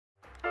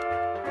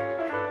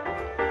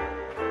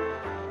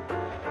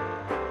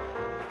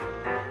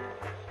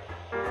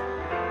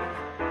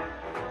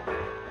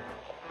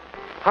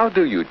How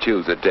do you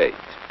choose a date?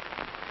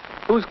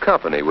 Whose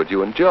company would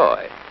you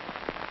enjoy?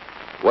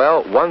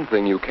 Well, one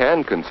thing you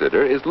can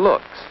consider is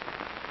looks.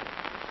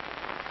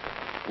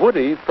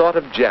 Woody thought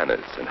of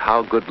Janice and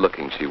how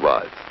good-looking she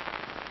was.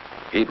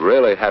 He'd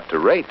really have to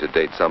rate to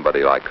date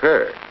somebody like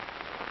her.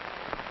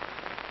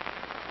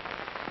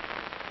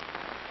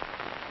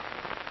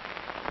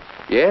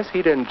 Yes,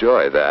 he'd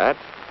enjoy that,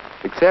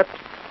 except,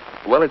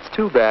 well, it's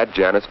too bad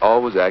Janice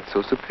always acts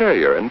so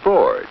superior and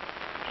bored.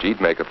 She'd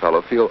make a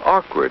fellow feel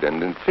awkward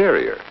and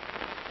inferior.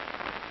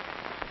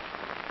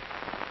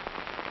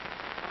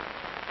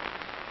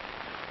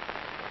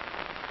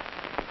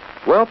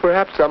 Well,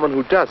 perhaps someone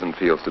who doesn't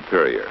feel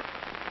superior.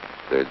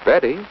 There's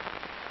Betty,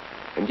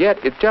 and yet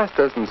it just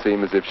doesn't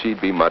seem as if she'd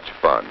be much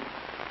fun.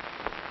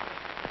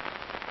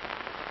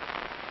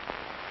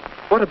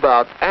 What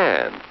about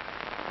Anne?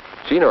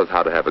 She knows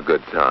how to have a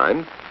good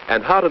time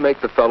and how to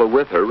make the fellow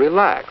with her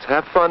relax,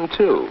 have fun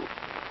too.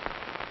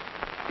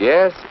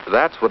 Yes,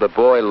 that's what a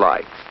boy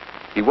likes.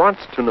 He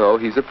wants to know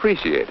he's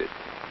appreciated.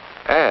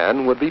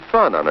 Anne would be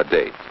fun on a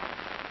date.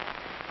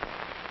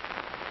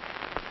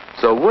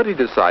 So Woody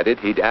decided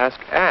he'd ask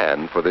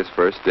Anne for this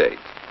first date.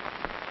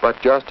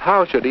 But just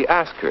how should he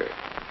ask her?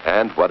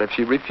 And what if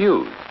she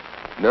refused?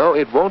 No,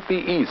 it won't be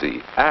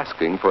easy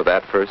asking for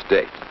that first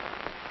date.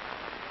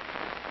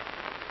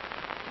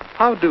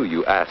 How do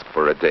you ask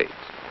for a date?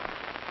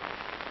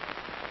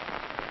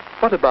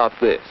 What about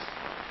this?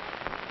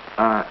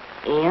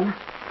 Anne?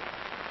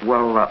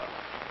 Well,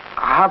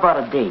 how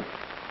about a date?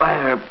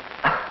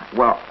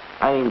 Well,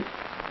 I mean...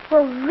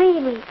 Well,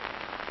 really,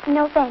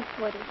 no thanks,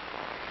 Woody.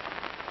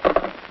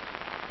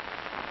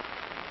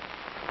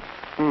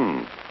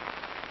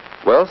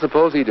 Well,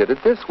 suppose he did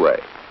it this way.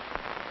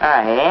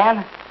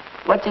 Anne,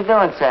 what you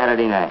doing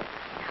Saturday night?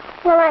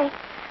 Well,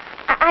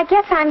 I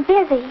guess I'm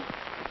busy.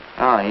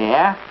 Oh,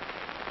 yeah?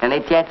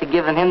 Any chance of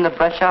giving him the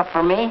brush off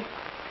for me?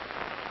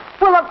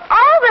 Well, of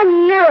all the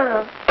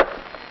nerve!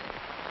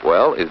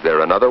 Well, is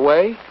there another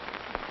way?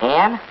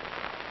 Anne,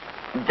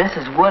 this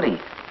is Woody.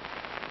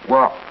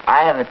 Well,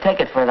 I have a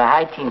ticket for the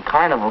High Teen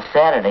Carnival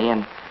Saturday,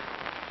 and,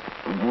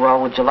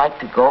 well, would you like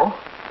to go?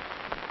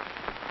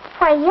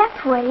 Why,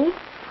 yes, Woody.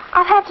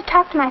 I'll have to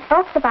talk to my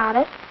folks about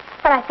it,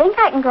 but I think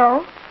I can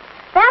go.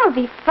 That'll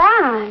be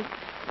fun.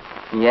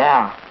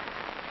 Yeah.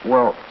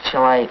 Well,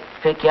 shall I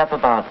pick you up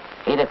about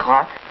 8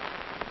 o'clock?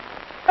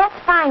 That's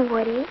fine,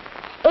 Woody.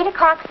 8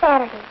 o'clock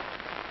Saturday.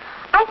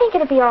 I think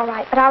it'll be all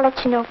right, but I'll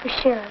let you know for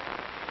sure.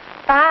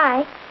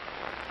 Bye.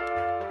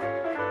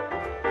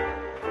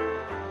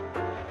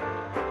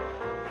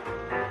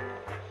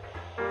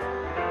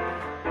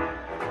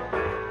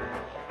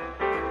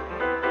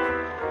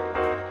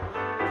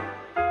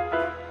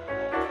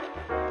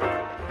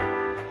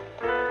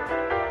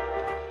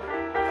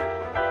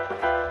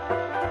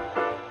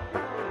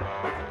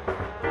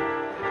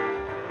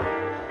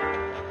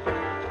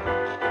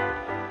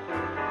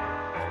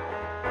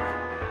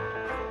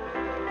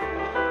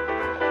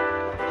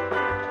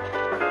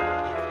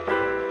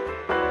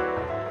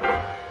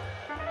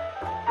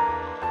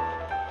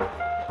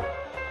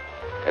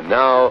 And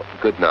now,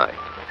 good night.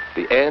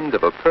 The end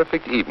of a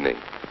perfect evening.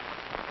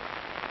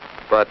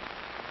 But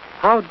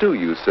how do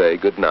you say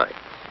good night?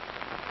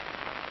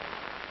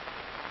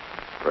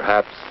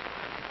 Perhaps...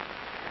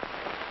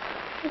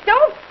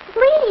 Don't,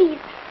 please.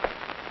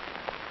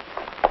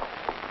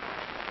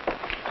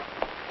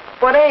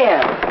 What,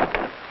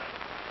 Anne?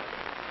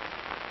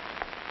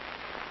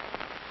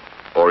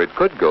 Or it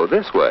could go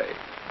this way.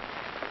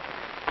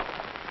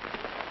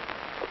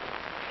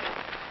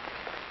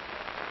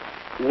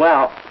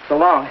 Well, so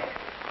long.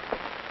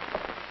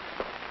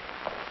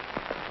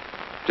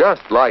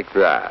 Just like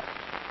that.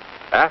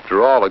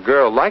 After all, a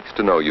girl likes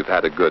to know you've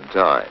had a good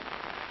time.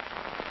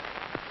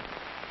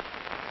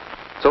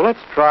 So let's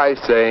try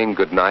saying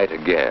goodnight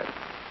again.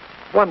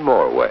 One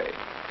more way.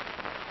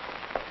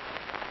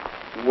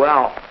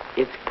 Well,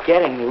 it's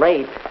getting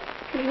late.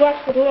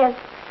 Yes, it is.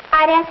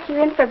 I'd ask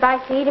you in for a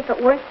bite to eat if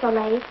it weren't so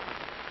late.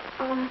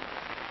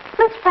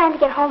 Let's plan to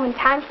get home in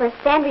time for a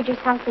sandwich or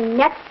something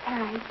next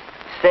time.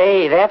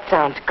 Say, that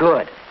sounds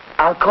good.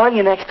 I'll call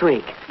you next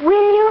week.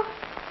 Will you?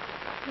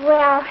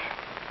 Well,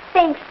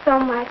 thanks so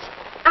much.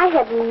 I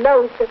had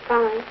loads of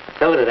fun.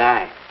 So did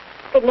I.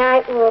 Good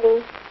night,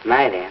 Woody.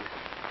 Night, Anne.